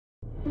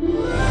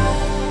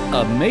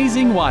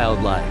Amazing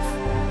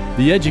Wildlife,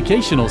 the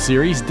educational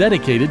series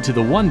dedicated to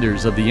the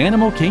wonders of the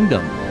animal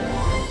kingdom.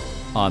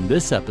 On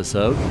this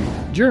episode,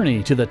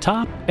 journey to the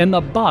top and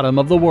the bottom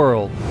of the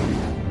world.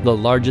 The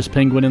largest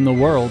penguin in the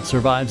world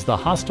survives the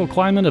hostile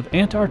climate of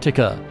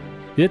Antarctica.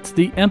 It's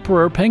the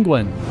emperor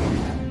penguin.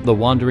 The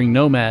wandering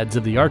nomads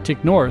of the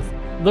Arctic North,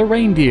 the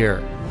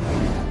reindeer.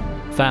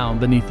 Found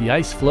beneath the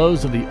ice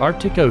floes of the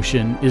Arctic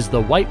Ocean is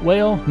the white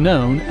whale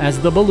known as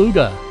the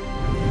beluga.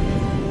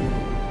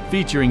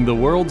 Featuring the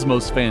world's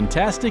most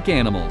fantastic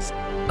animals,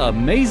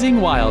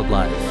 Amazing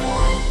Wildlife.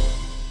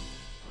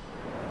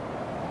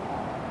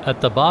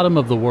 At the bottom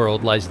of the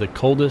world lies the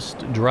coldest,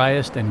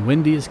 driest, and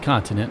windiest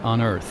continent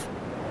on Earth.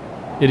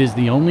 It is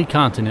the only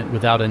continent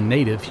without a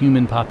native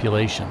human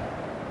population.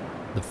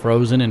 The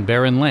frozen and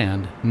barren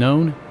land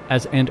known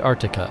as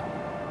Antarctica.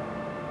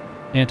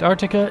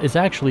 Antarctica is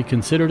actually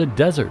considered a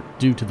desert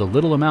due to the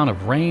little amount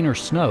of rain or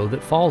snow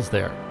that falls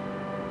there.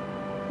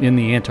 In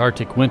the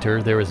Antarctic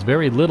winter, there is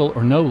very little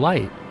or no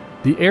light.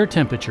 The air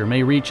temperature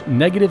may reach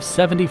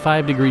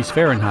 -75 degrees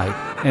Fahrenheit,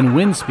 and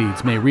wind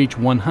speeds may reach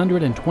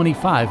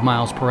 125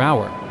 miles per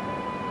hour.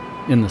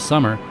 In the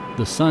summer,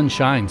 the sun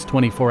shines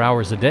 24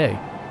 hours a day.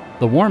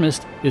 The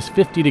warmest is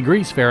 50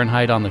 degrees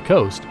Fahrenheit on the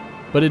coast,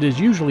 but it is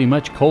usually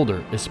much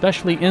colder,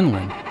 especially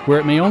inland, where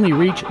it may only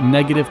reach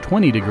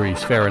 -20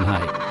 degrees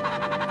Fahrenheit.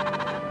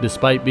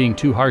 Despite being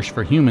too harsh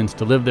for humans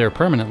to live there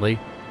permanently,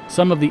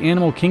 some of the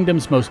animal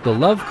kingdom's most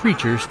beloved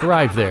creatures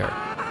thrive there.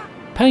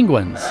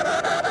 Penguins.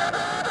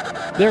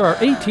 There are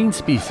 18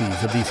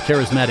 species of these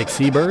charismatic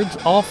seabirds,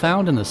 all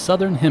found in the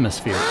southern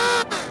hemisphere.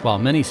 While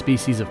many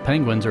species of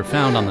penguins are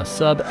found on the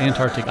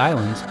sub-Antarctic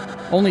islands,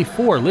 only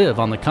 4 live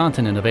on the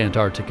continent of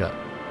Antarctica.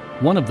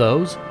 One of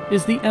those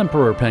is the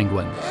emperor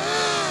penguin.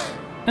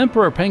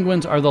 Emperor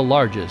penguins are the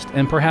largest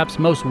and perhaps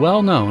most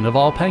well-known of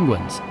all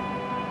penguins.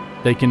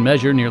 They can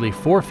measure nearly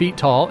 4 feet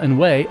tall and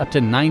weigh up to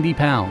 90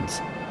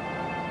 pounds.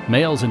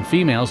 Males and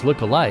females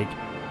look alike,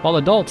 while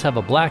adults have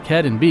a black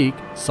head and beak,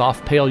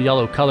 soft pale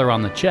yellow color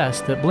on the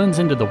chest that blends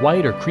into the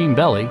white or cream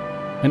belly,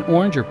 an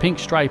orange or pink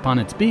stripe on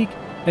its beak,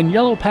 and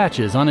yellow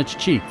patches on its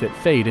cheek that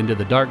fade into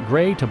the dark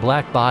gray to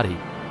black body.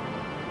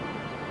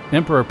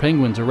 Emperor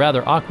penguins are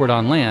rather awkward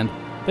on land.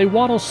 They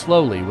waddle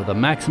slowly with a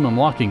maximum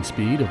walking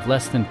speed of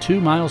less than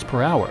 2 miles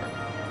per hour.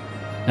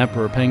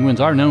 Emperor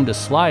penguins are known to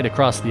slide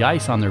across the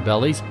ice on their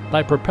bellies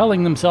by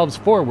propelling themselves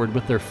forward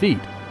with their feet,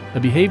 a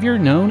behavior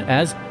known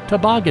as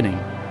tobogganing.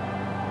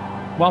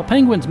 While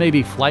penguins may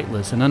be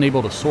flightless and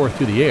unable to soar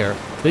through the air,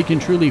 they can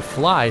truly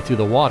fly through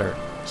the water,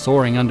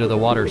 soaring under the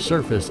water's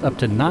surface up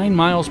to 9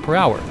 miles per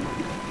hour.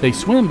 They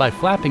swim by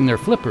flapping their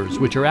flippers,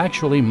 which are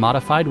actually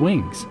modified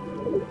wings.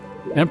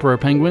 Emperor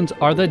penguins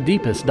are the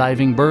deepest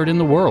diving bird in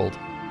the world.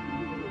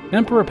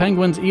 Emperor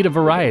penguins eat a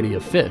variety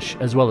of fish,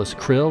 as well as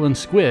krill and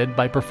squid,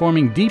 by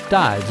performing deep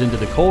dives into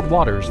the cold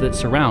waters that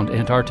surround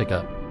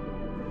Antarctica.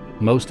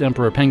 Most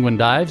emperor penguin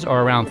dives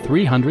are around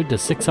 300 to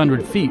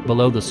 600 feet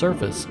below the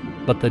surface,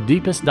 but the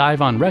deepest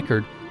dive on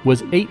record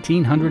was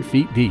 1,800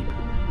 feet deep.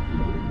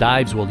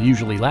 Dives will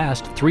usually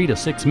last 3 to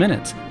 6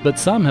 minutes, but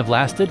some have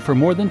lasted for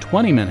more than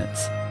 20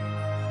 minutes.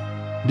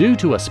 Due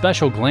to a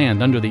special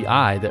gland under the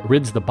eye that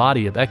rids the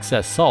body of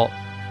excess salt,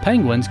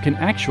 penguins can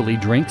actually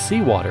drink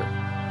seawater.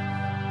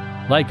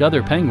 Like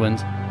other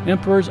penguins,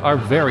 emperors are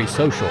very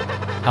social.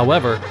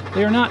 However,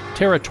 they are not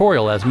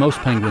territorial as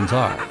most penguins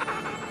are.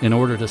 In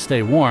order to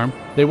stay warm,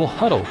 they will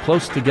huddle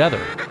close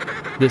together.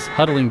 This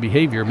huddling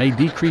behavior may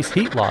decrease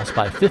heat loss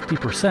by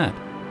 50%,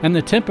 and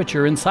the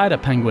temperature inside a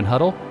penguin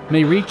huddle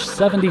may reach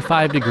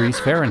 75 degrees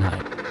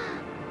Fahrenheit.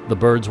 The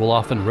birds will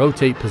often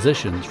rotate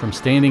positions from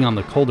standing on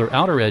the colder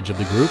outer edge of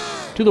the group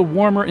to the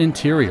warmer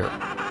interior.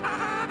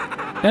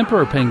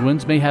 Emperor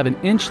penguins may have an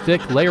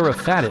inch-thick layer of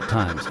fat at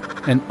times,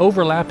 and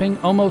overlapping,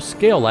 almost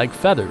scale-like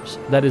feathers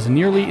that is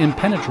nearly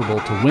impenetrable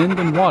to wind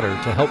and water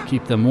to help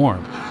keep them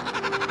warm.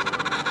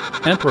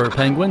 Emperor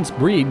penguins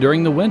breed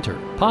during the winter,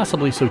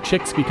 possibly so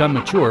chicks become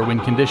mature when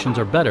conditions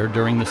are better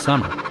during the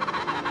summer.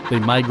 They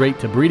migrate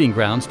to breeding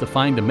grounds to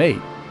find a mate,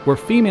 where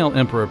female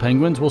emperor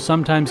penguins will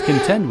sometimes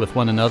contend with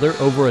one another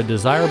over a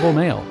desirable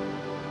male.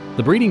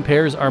 The breeding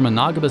pairs are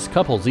monogamous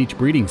couples each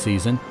breeding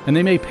season, and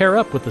they may pair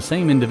up with the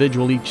same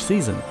individual each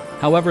season.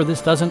 However,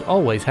 this doesn't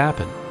always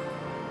happen.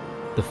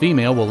 The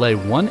female will lay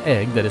 1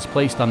 egg that is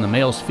placed on the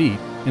male's feet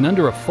and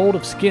under a fold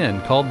of skin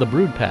called the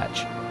brood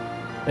patch.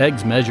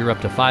 Eggs measure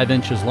up to 5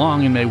 inches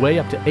long and may weigh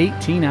up to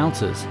 18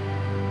 ounces.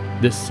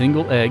 This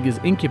single egg is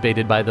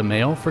incubated by the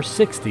male for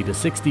 60 to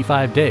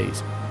 65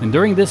 days, and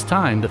during this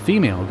time the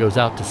female goes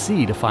out to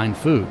sea to find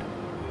food.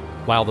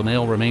 While the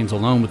male remains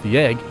alone with the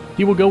egg,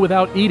 he will go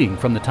without eating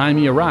from the time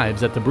he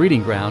arrives at the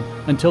breeding ground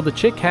until the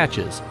chick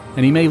hatches,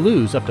 and he may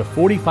lose up to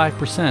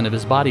 45% of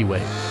his body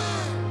weight.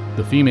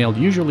 The female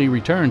usually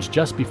returns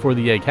just before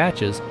the egg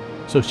hatches,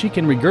 so she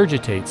can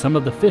regurgitate some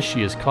of the fish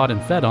she has caught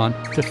and fed on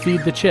to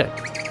feed the chick.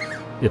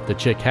 If the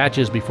chick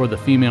hatches before the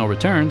female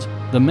returns,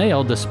 the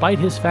male, despite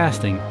his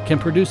fasting, can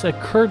produce a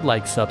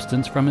curd-like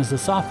substance from his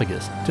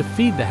esophagus to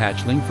feed the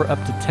hatchling for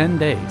up to 10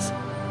 days.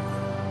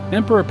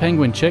 Emperor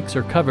penguin chicks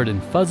are covered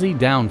in fuzzy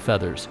down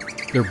feathers.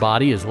 Their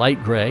body is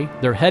light gray,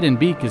 their head and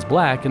beak is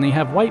black, and they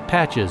have white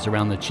patches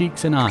around the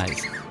cheeks and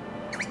eyes.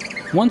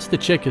 Once the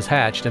chick is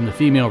hatched and the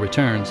female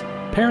returns,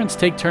 parents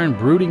take turn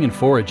brooding and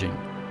foraging.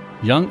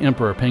 Young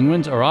emperor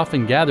penguins are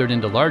often gathered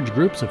into large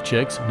groups of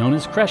chicks known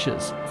as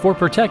creches for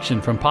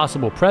protection from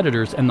possible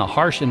predators and the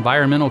harsh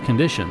environmental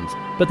conditions,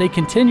 but they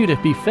continue to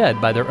be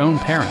fed by their own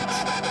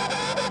parents.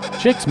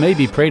 Chicks may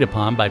be preyed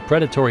upon by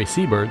predatory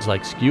seabirds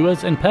like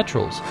skuas and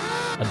petrels.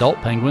 Adult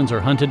penguins are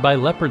hunted by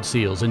leopard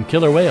seals and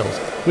killer whales,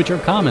 which are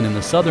common in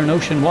the southern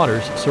ocean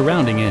waters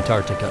surrounding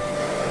Antarctica.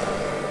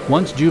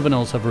 Once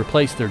juveniles have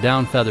replaced their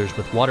down feathers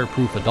with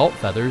waterproof adult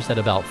feathers at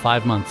about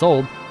 5 months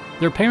old,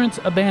 their parents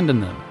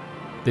abandon them.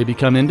 They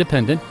become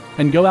independent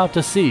and go out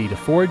to sea to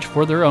forage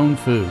for their own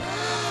food.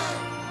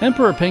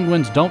 Emperor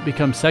penguins don't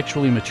become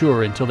sexually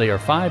mature until they are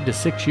 5 to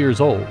 6 years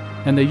old,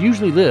 and they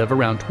usually live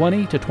around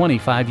 20 to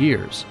 25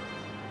 years.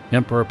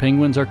 Emperor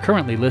penguins are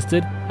currently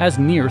listed as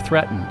near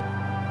threatened.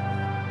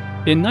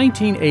 In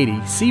 1980,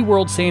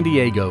 SeaWorld San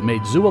Diego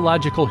made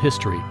zoological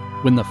history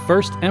when the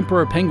first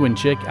emperor penguin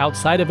chick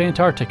outside of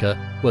Antarctica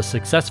was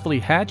successfully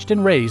hatched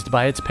and raised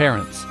by its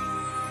parents.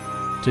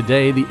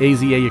 Today, the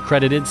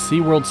AZA-accredited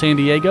SeaWorld San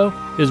Diego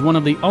is one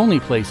of the only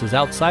places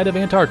outside of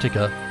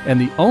Antarctica and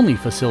the only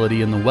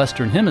facility in the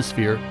Western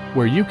Hemisphere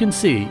where you can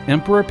see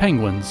emperor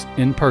penguins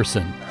in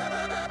person.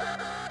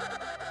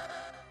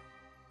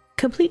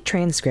 Complete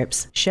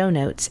transcripts, show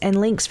notes,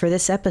 and links for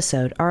this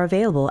episode are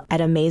available at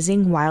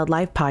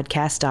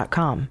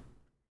AmazingWildlifePodcast.com.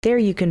 There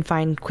you can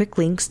find quick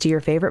links to your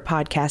favorite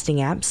podcasting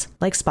apps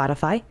like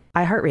Spotify,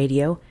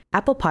 iHeartRadio,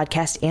 Apple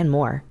Podcast, and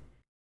more.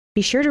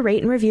 Be sure to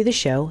rate and review the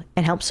show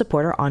and help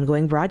support our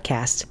ongoing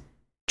broadcast.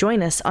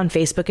 Join us on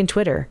Facebook and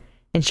Twitter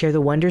and share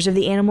the wonders of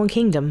the animal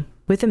kingdom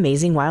with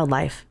Amazing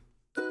Wildlife.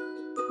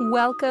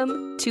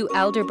 Welcome to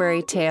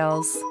Elderberry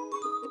Tales.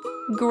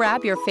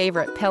 Grab your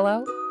favorite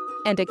pillow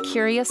and a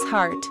curious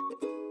heart.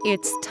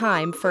 It's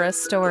time for a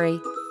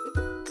story.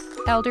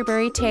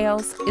 Elderberry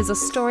Tales is a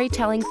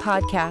storytelling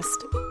podcast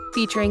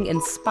featuring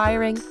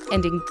inspiring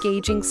and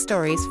engaging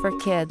stories for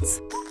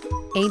kids,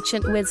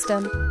 ancient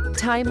wisdom,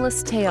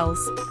 timeless tales,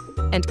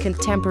 and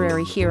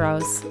contemporary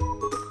heroes.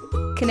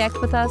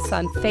 Connect with us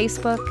on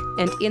Facebook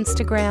and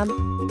Instagram,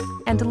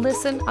 and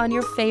listen on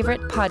your favorite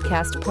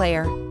podcast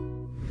player.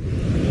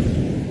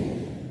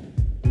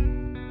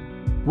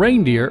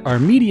 Reindeer are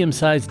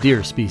medium-sized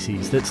deer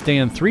species that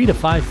stand 3 to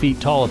 5 feet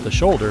tall at the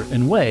shoulder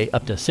and weigh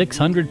up to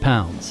 600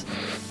 pounds.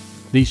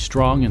 These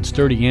strong and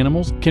sturdy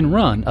animals can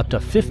run up to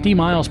 50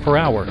 miles per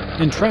hour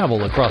and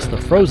travel across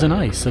the frozen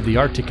ice of the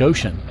Arctic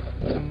Ocean.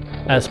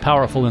 As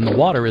powerful in the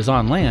water as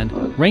on land,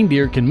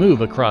 reindeer can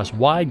move across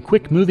wide,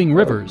 quick-moving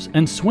rivers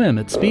and swim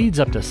at speeds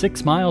up to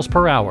 6 miles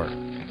per hour.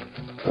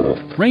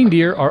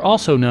 Reindeer are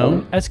also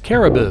known as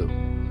caribou.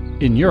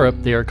 In Europe,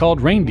 they are called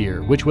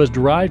reindeer, which was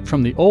derived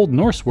from the Old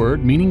Norse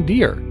word meaning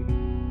deer.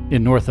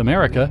 In North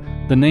America,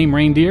 the name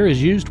reindeer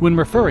is used when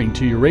referring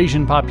to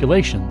Eurasian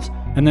populations,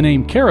 and the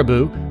name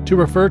caribou to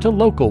refer to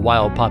local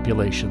wild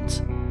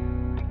populations.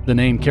 The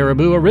name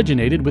caribou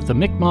originated with the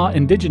Mi'kmaq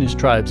indigenous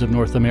tribes of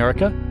North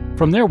America,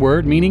 from their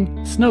word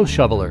meaning snow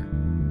shoveler.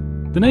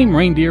 The name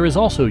reindeer is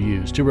also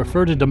used to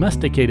refer to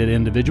domesticated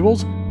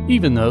individuals,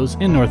 even those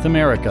in North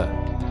America.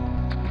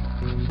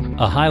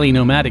 A highly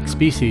nomadic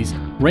species,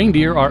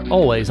 reindeer are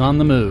always on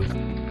the move.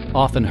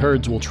 Often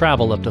herds will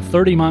travel up to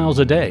 30 miles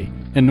a day,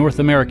 and North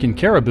American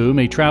caribou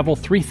may travel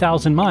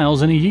 3,000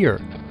 miles in a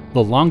year,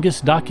 the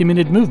longest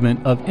documented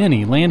movement of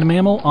any land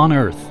mammal on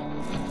Earth.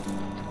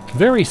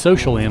 Very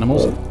social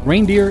animals,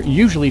 reindeer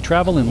usually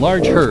travel in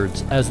large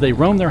herds as they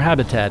roam their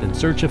habitat in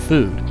search of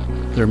food.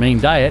 Their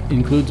main diet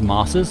includes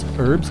mosses,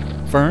 herbs,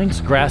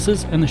 ferns,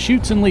 grasses, and the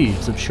shoots and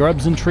leaves of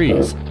shrubs and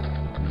trees.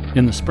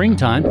 In the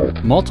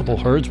springtime, multiple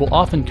herds will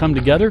often come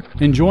together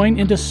and join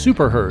into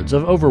super herds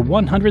of over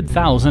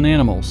 100,000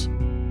 animals.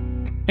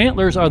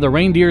 Antlers are the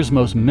reindeer's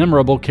most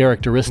memorable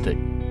characteristic.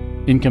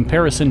 In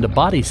comparison to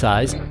body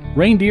size,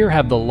 reindeer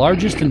have the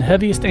largest and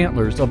heaviest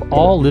antlers of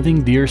all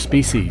living deer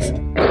species.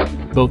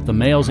 Both the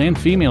males and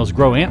females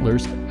grow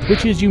antlers,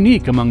 which is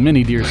unique among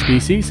many deer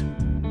species.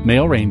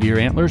 Male reindeer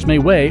antlers may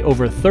weigh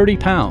over 30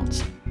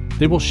 pounds.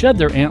 They will shed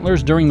their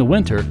antlers during the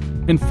winter,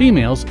 and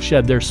females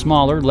shed their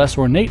smaller, less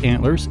ornate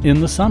antlers in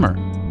the summer.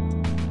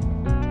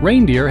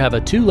 Reindeer have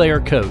a 2-layer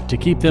coat to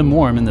keep them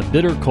warm in the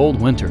bitter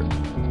cold winter.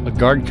 A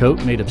guard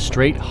coat made of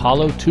straight,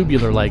 hollow,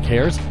 tubular-like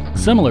hairs,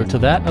 similar to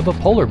that of a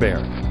polar bear,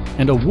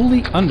 and a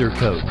woolly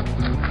undercoat.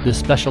 This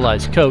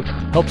specialized coat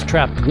helps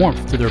trap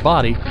warmth to their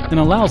body and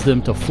allows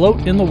them to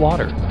float in the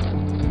water.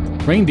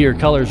 Reindeer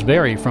colors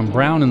vary from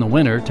brown in the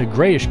winter to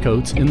grayish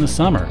coats in the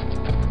summer.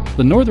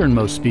 The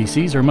northernmost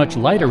species are much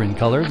lighter in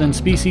color than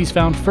species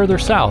found further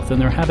south in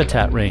their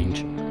habitat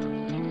range.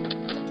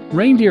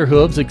 Reindeer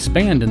hooves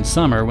expand in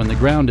summer when the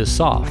ground is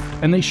soft,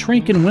 and they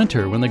shrink in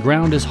winter when the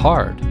ground is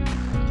hard.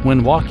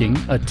 When walking,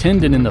 a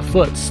tendon in the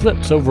foot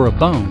slips over a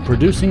bone,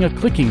 producing a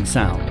clicking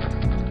sound.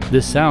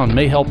 This sound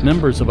may help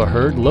members of a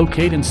herd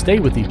locate and stay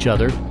with each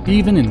other,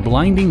 even in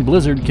blinding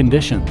blizzard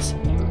conditions.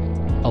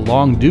 A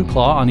long dew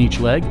claw on each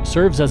leg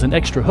serves as an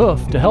extra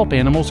hoof to help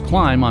animals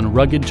climb on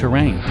rugged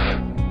terrain.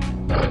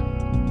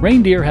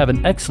 Reindeer have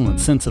an excellent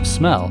sense of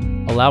smell,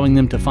 allowing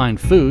them to find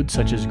food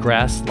such as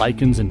grass,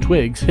 lichens, and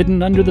twigs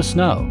hidden under the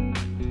snow.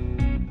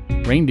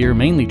 Reindeer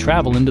mainly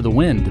travel into the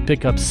wind to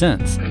pick up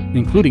scents,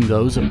 including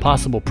those of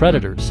possible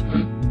predators,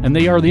 and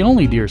they are the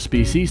only deer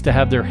species to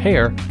have their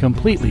hair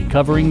completely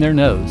covering their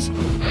nose.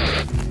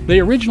 They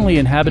originally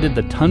inhabited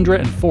the tundra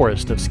and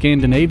forest of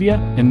Scandinavia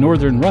and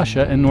northern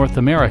Russia and North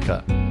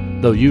America.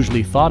 Though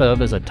usually thought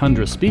of as a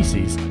tundra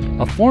species,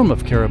 a form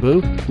of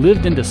caribou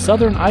lived into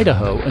southern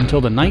Idaho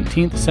until the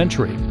 19th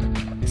century.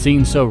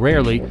 Seen so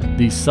rarely,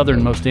 these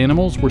southernmost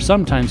animals were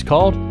sometimes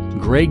called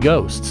gray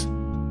ghosts.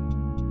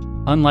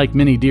 Unlike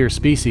many deer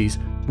species,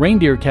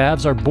 reindeer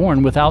calves are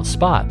born without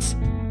spots.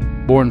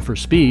 Born for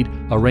speed,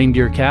 a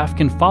reindeer calf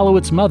can follow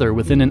its mother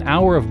within an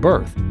hour of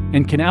birth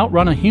and can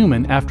outrun a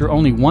human after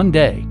only 1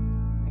 day.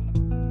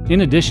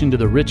 In addition to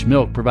the rich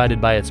milk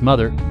provided by its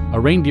mother, a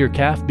reindeer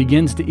calf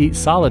begins to eat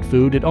solid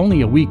food at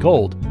only a week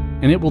old,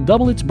 and it will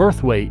double its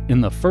birth weight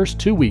in the first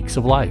 2 weeks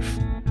of life.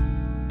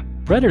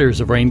 Predators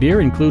of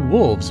reindeer include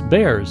wolves,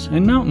 bears,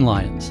 and mountain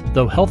lions,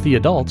 though healthy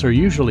adults are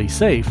usually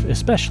safe,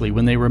 especially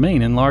when they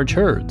remain in large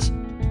herds.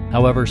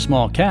 However,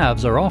 small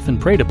calves are often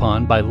preyed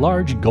upon by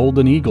large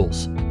golden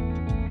eagles.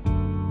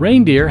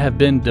 Reindeer have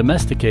been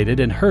domesticated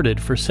and herded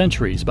for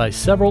centuries by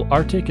several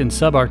Arctic and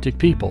subarctic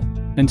people,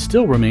 and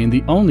still remain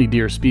the only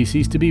deer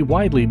species to be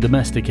widely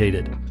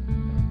domesticated.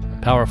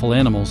 Powerful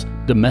animals,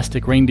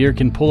 domestic reindeer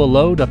can pull a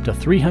load up to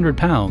 300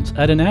 pounds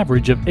at an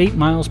average of 8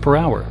 miles per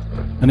hour,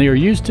 and they are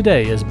used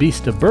today as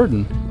beasts of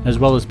burden, as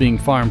well as being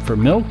farmed for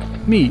milk,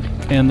 meat,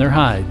 and their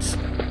hides.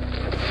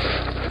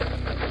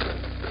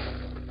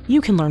 You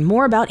can learn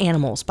more about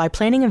animals by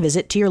planning a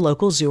visit to your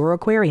local zoo or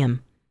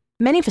aquarium.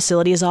 Many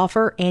facilities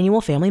offer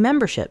annual family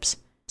memberships,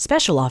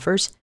 special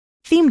offers,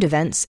 themed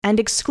events, and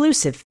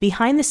exclusive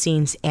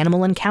behind-the-scenes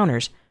animal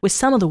encounters with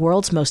some of the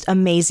world's most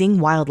amazing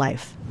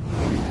wildlife.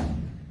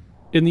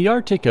 In the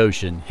Arctic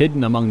Ocean,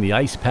 hidden among the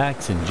ice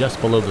packs and just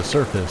below the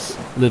surface,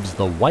 lives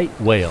the white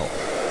whale.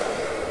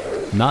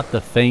 Not the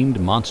famed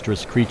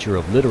monstrous creature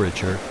of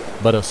literature,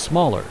 but a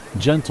smaller,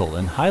 gentle,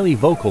 and highly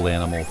vocal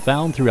animal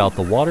found throughout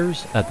the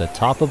waters at the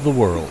top of the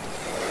world.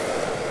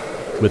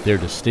 With their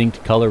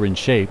distinct color and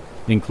shape,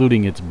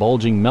 including its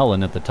bulging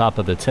melon at the top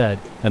of its head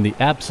and the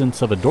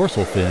absence of a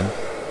dorsal fin,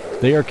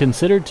 they are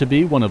considered to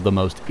be one of the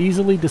most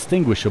easily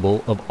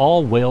distinguishable of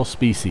all whale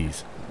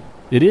species.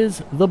 It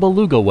is the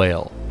beluga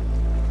whale.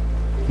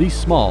 These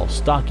small,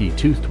 stocky,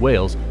 toothed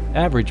whales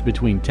average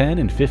between 10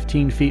 and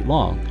 15 feet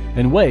long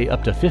and weigh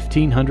up to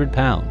 1,500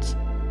 pounds.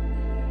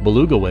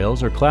 Beluga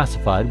whales are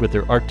classified with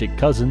their Arctic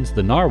cousins,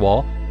 the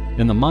narwhal,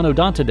 in the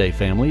Monodontidae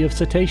family of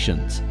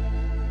cetaceans.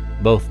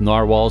 Both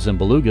narwhals and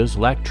belugas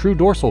lack true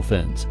dorsal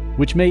fins,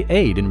 which may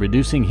aid in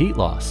reducing heat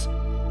loss.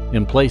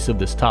 In place of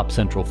this top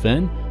central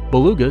fin,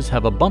 belugas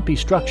have a bumpy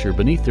structure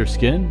beneath their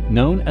skin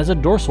known as a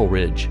dorsal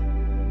ridge.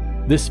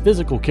 This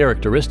physical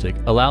characteristic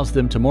allows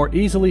them to more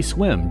easily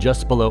swim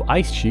just below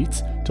ice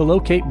sheets to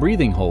locate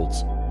breathing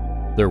holds.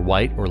 Their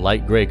white or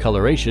light gray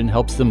coloration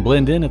helps them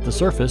blend in at the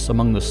surface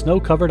among the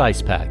snow-covered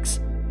ice packs.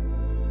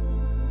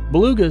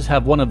 Belugas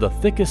have one of the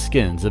thickest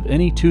skins of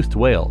any toothed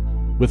whale,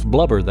 with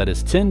blubber that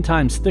is 10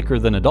 times thicker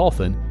than a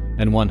dolphin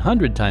and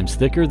 100 times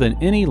thicker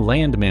than any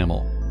land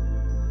mammal.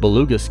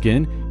 Beluga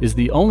skin is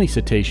the only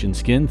cetacean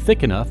skin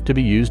thick enough to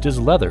be used as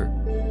leather.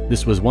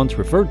 This was once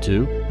referred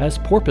to as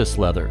porpoise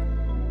leather.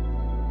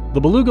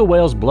 The beluga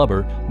whale's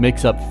blubber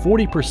makes up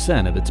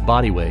 40% of its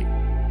body weight.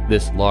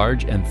 This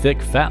large and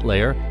thick fat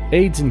layer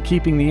aids in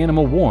keeping the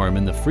animal warm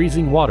in the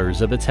freezing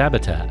waters of its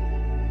habitat.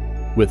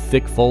 With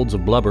thick folds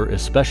of blubber,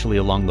 especially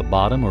along the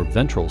bottom or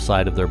ventral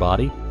side of their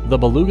body, the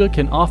beluga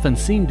can often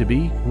seem to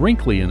be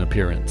wrinkly in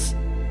appearance.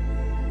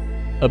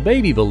 A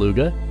baby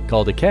beluga,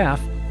 called a calf,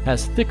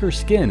 has thicker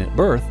skin at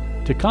birth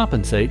to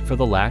compensate for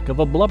the lack of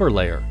a blubber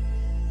layer.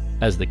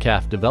 As the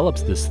calf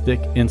develops this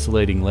thick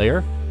insulating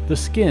layer, the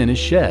skin is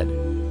shed.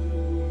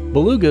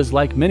 Belugas,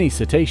 like many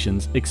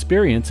cetaceans,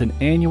 experience an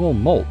annual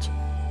molt,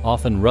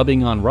 often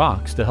rubbing on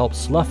rocks to help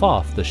slough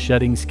off the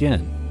shedding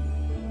skin.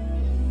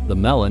 The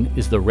melon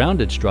is the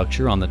rounded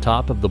structure on the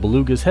top of the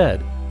beluga's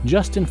head,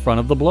 just in front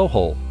of the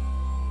blowhole.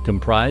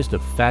 Comprised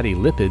of fatty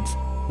lipids,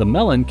 the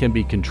melon can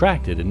be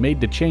contracted and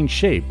made to change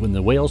shape when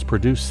the whales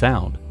produce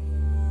sound.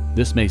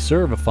 This may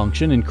serve a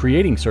function in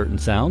creating certain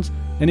sounds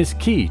and is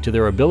key to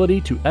their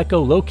ability to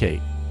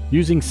echolocate,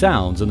 using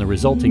sounds and the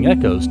resulting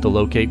echoes to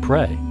locate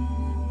prey.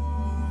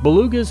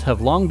 Belugas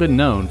have long been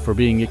known for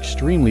being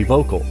extremely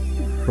vocal,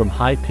 from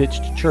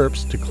high-pitched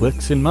chirps to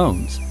clicks and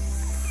moans.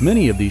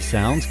 Many of these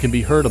sounds can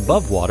be heard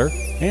above water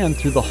and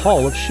through the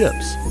hull of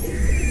ships.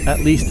 At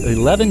least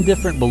 11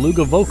 different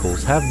beluga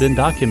vocals have been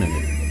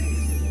documented.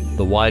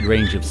 The wide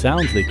range of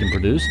sounds they can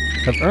produce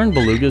have earned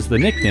belugas the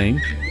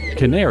nickname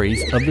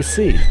canaries of the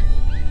sea.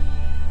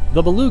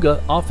 The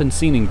beluga, often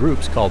seen in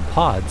groups called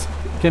pods,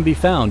 can be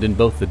found in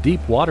both the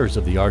deep waters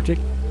of the Arctic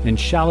and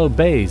shallow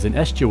bays and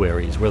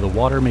estuaries where the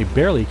water may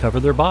barely cover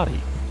their body.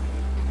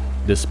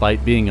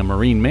 Despite being a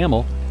marine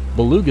mammal,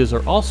 Belugas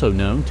are also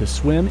known to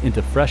swim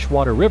into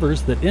freshwater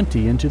rivers that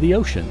empty into the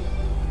ocean.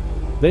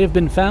 They have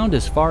been found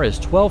as far as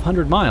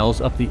 1,200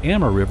 miles up the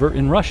Amur River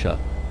in Russia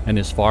and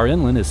as far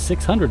inland as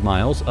 600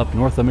 miles up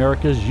North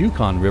America's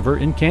Yukon River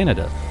in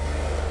Canada.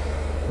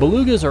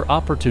 Belugas are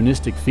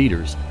opportunistic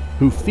feeders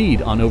who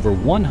feed on over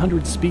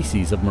 100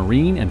 species of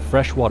marine and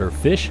freshwater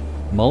fish,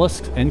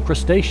 mollusks, and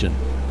crustacean,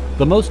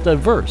 the most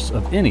diverse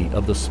of any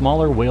of the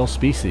smaller whale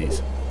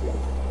species.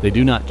 They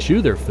do not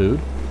chew their food,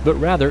 but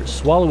rather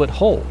swallow it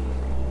whole.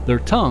 Their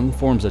tongue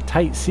forms a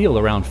tight seal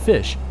around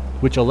fish,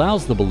 which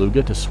allows the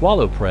beluga to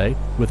swallow prey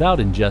without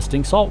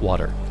ingesting salt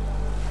water.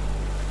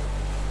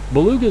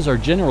 Belugas are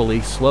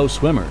generally slow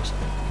swimmers,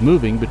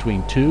 moving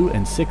between 2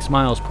 and 6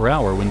 miles per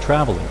hour when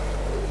traveling.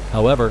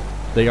 However,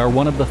 they are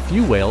one of the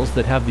few whales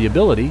that have the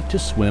ability to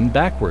swim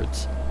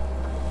backwards.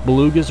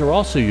 Belugas are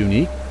also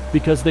unique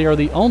because they are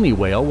the only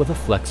whale with a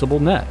flexible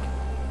neck.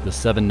 The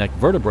 7 neck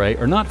vertebrae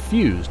are not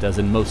fused as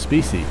in most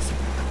species.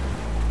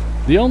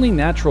 The only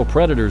natural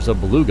predators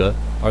of beluga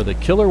are the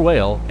killer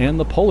whale and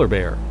the polar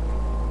bear.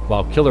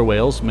 While killer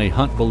whales may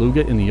hunt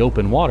beluga in the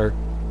open water,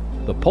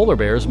 the polar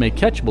bears may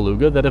catch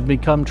beluga that have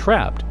become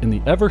trapped in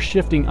the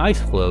ever-shifting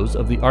ice flows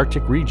of the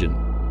Arctic region.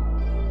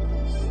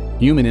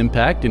 Human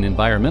impact and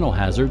environmental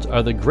hazards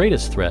are the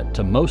greatest threat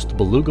to most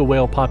beluga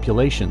whale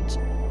populations,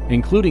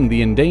 including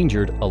the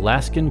endangered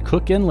Alaskan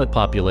Cook Inlet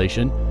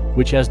population,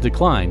 which has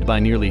declined by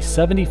nearly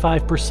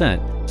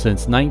 75%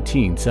 since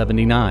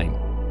 1979.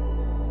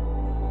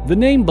 The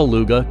name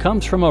beluga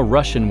comes from a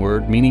Russian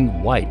word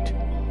meaning white.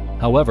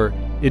 However,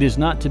 it is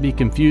not to be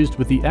confused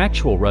with the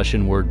actual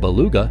Russian word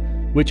beluga,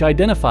 which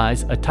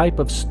identifies a type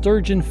of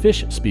sturgeon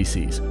fish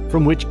species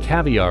from which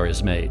caviar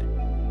is made.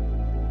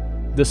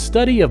 The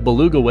study of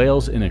beluga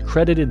whales in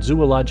accredited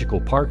zoological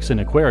parks and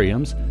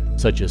aquariums,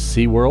 such as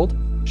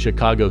SeaWorld,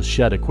 Chicago's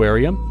Shedd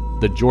Aquarium,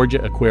 the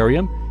Georgia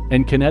Aquarium,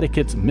 and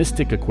Connecticut's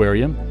Mystic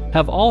Aquarium,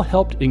 have all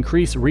helped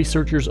increase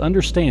researchers'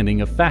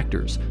 understanding of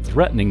factors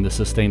threatening the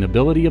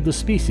sustainability of the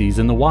species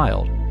in the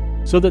wild,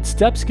 so that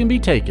steps can be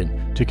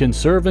taken to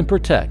conserve and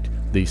protect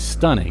these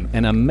stunning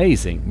and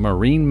amazing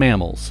marine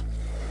mammals.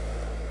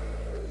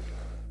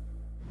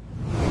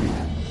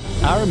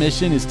 Our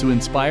mission is to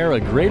inspire a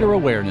greater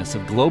awareness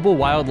of global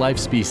wildlife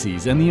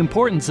species and the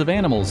importance of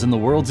animals in the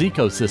world's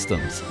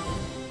ecosystems.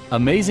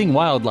 Amazing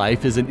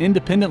Wildlife is an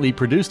independently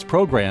produced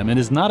program and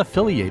is not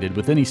affiliated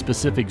with any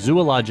specific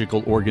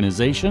zoological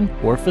organization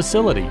or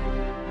facility.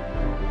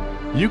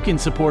 You can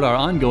support our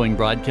ongoing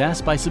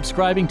broadcast by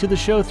subscribing to the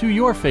show through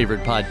your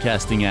favorite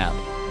podcasting app.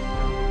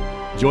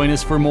 Join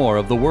us for more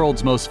of the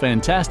world's most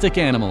fantastic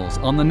animals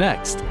on the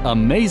next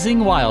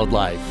Amazing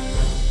Wildlife.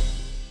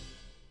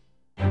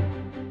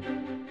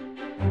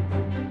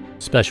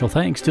 Special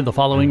thanks to the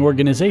following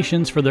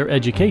organizations for their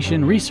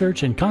education,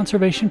 research, and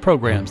conservation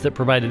programs that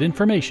provided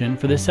information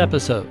for this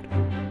episode: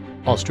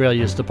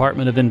 Australia's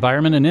Department of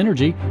Environment and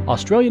Energy,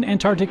 Australian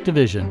Antarctic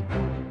Division;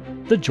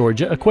 the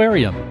Georgia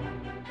Aquarium;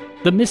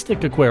 the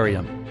Mystic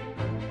Aquarium;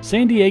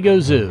 San Diego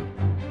Zoo;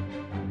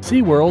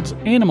 SeaWorld's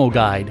Animal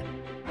Guide;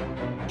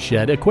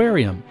 Shedd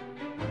Aquarium;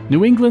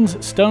 New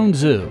England's Stone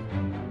Zoo;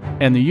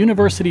 and the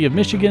University of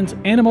Michigan's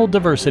Animal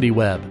Diversity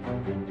Web.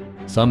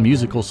 Some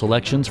musical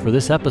selections for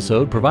this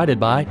episode provided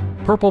by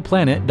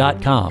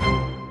PurplePlanet.com.